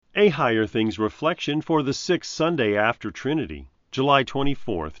A Higher Things Reflection for the 6th Sunday after Trinity, July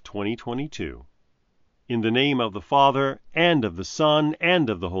 24th, 2022. In the name of the Father, and of the Son, and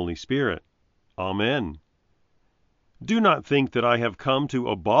of the Holy Spirit. Amen. Do not think that I have come to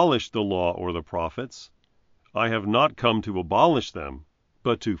abolish the law or the prophets. I have not come to abolish them,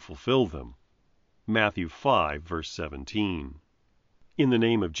 but to fulfill them. Matthew 5, verse 17. In the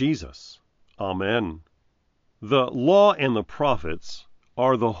name of Jesus. Amen. The law and the prophets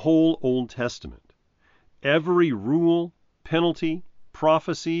are the whole Old Testament. Every rule, penalty,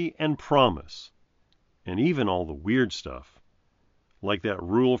 prophecy, and promise, and even all the weird stuff, like that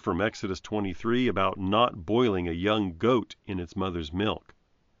rule from Exodus 23 about not boiling a young goat in its mother's milk.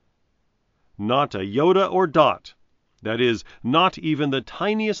 Not a iota or dot, that is, not even the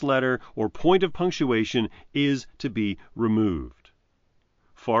tiniest letter or point of punctuation, is to be removed.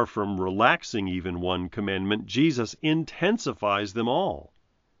 Far from relaxing even one commandment, Jesus intensifies them all.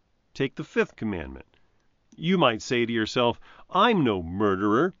 Take the 5th commandment. You might say to yourself, I'm no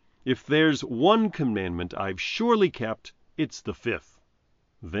murderer. If there's one commandment I've surely kept, it's the 5th.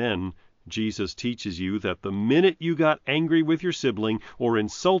 Then Jesus teaches you that the minute you got angry with your sibling or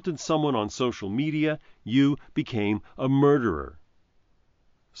insulted someone on social media, you became a murderer.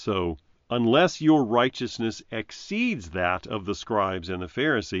 So, unless your righteousness exceeds that of the scribes and the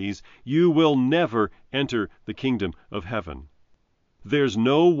Pharisees, you will never enter the kingdom of heaven. There's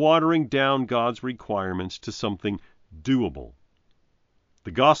no watering down God's requirements to something doable.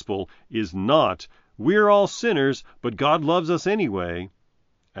 The gospel is not, we're all sinners, but God loves us anyway,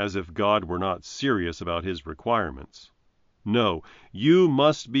 as if God were not serious about his requirements. No, you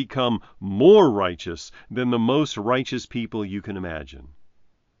must become more righteous than the most righteous people you can imagine.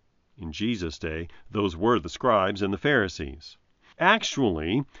 In Jesus' day, those were the scribes and the Pharisees.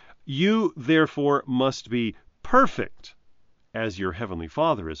 Actually, you therefore must be perfect, as your heavenly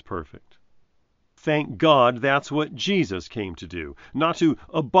Father is perfect. Thank God that's what Jesus came to do, not to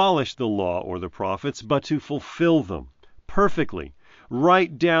abolish the law or the prophets, but to fulfill them perfectly,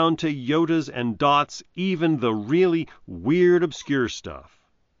 right down to yotas and dots, even the really weird, obscure stuff.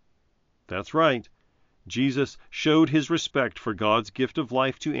 That's right. Jesus showed his respect for God's gift of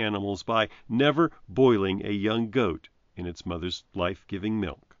life to animals by never boiling a young goat in its mother's life-giving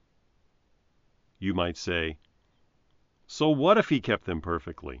milk. You might say, so what if he kept them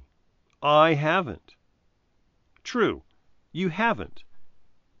perfectly? I haven't. True, you haven't,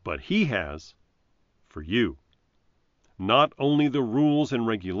 but he has for you. Not only the rules and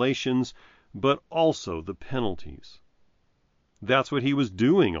regulations, but also the penalties. That's what he was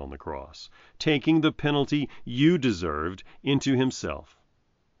doing on the cross, taking the penalty you deserved into himself.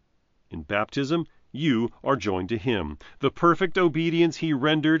 In baptism, you are joined to him. The perfect obedience he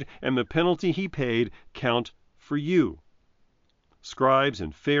rendered and the penalty he paid count for you. Scribes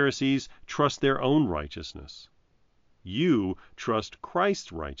and Pharisees trust their own righteousness. You trust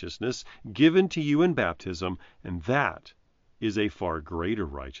Christ's righteousness given to you in baptism, and that is a far greater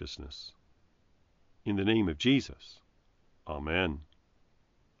righteousness. In the name of Jesus. Amen.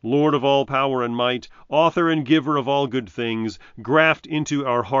 Lord of all power and might, author and giver of all good things, graft into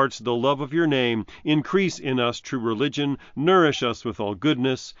our hearts the love of your name, increase in us true religion, nourish us with all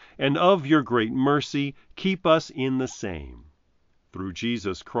goodness, and of your great mercy keep us in the same. Through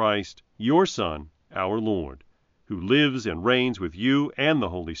Jesus Christ, your Son, our Lord, who lives and reigns with you and the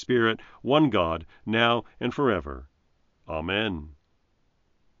Holy Spirit, one God, now and forever. Amen.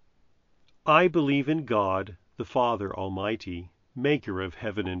 I believe in God, the Father Almighty, maker of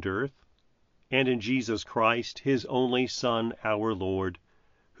heaven and earth, and in Jesus Christ, his only Son, our Lord,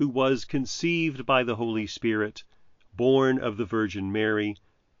 who was conceived by the Holy Spirit, born of the Virgin Mary,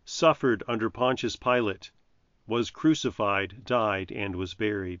 suffered under Pontius Pilate, was crucified, died, and was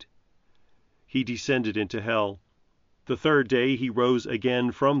buried. He descended into hell. The 3rd day he rose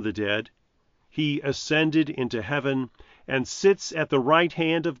again from the dead. He ascended into heaven and sits at the right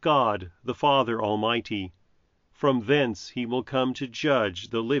hand of God, the Father Almighty. From thence he will come to judge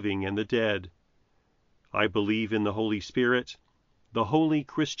the living and the dead. I believe in the Holy Spirit, the holy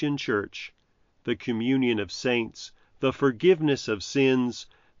Christian Church, the communion of saints, the forgiveness of sins,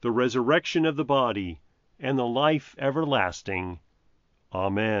 the resurrection of the body, and the life everlasting.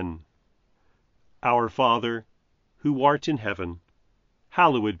 Amen. Our Father, who art in heaven,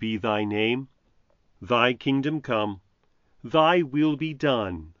 hallowed be thy name. Thy kingdom come, thy will be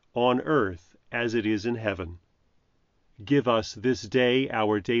done, on earth as it is in heaven. Give us this day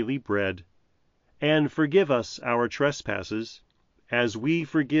our daily bread, and forgive us our trespasses, as we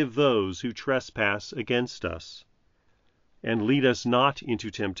forgive those who trespass against us. And lead us not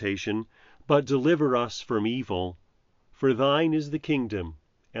into temptation, but deliver us from evil. For thine is the kingdom,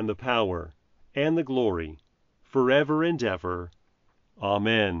 and the power, and the glory, forever and ever.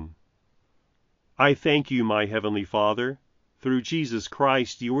 Amen. I thank you, my heavenly Father, through Jesus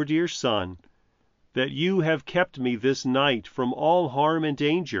Christ, your dear Son, that you have kept me this night from all harm and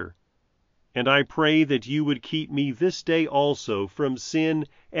danger, and I pray that you would keep me this day also from sin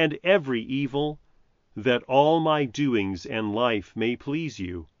and every evil, that all my doings and life may please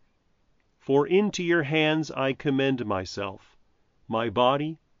you. For into your hands I commend myself, my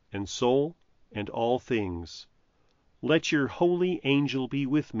body and soul, and all things. Let your holy angel be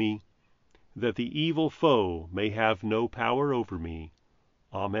with me, that the evil foe may have no power over me.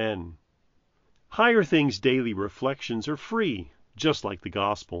 Amen. Higher Things Daily Reflections are free, just like the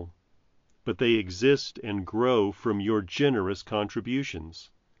Gospel, but they exist and grow from your generous contributions.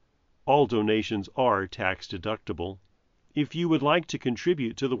 All donations are tax-deductible. If you would like to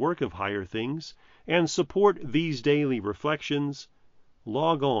contribute to the work of Higher Things and support these daily reflections,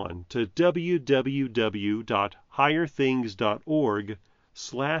 log on to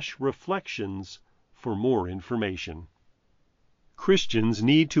www.higherthings.org/reflections for more information. Christians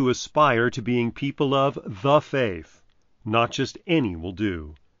need to aspire to being people of the faith. Not just any will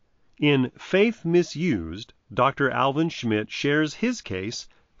do. In Faith Misused, Dr. Alvin Schmidt shares his case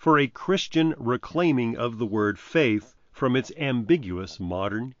for a Christian reclaiming of the word faith from its ambiguous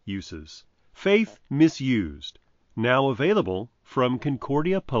modern uses. Faith Misused, now available from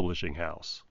Concordia Publishing House.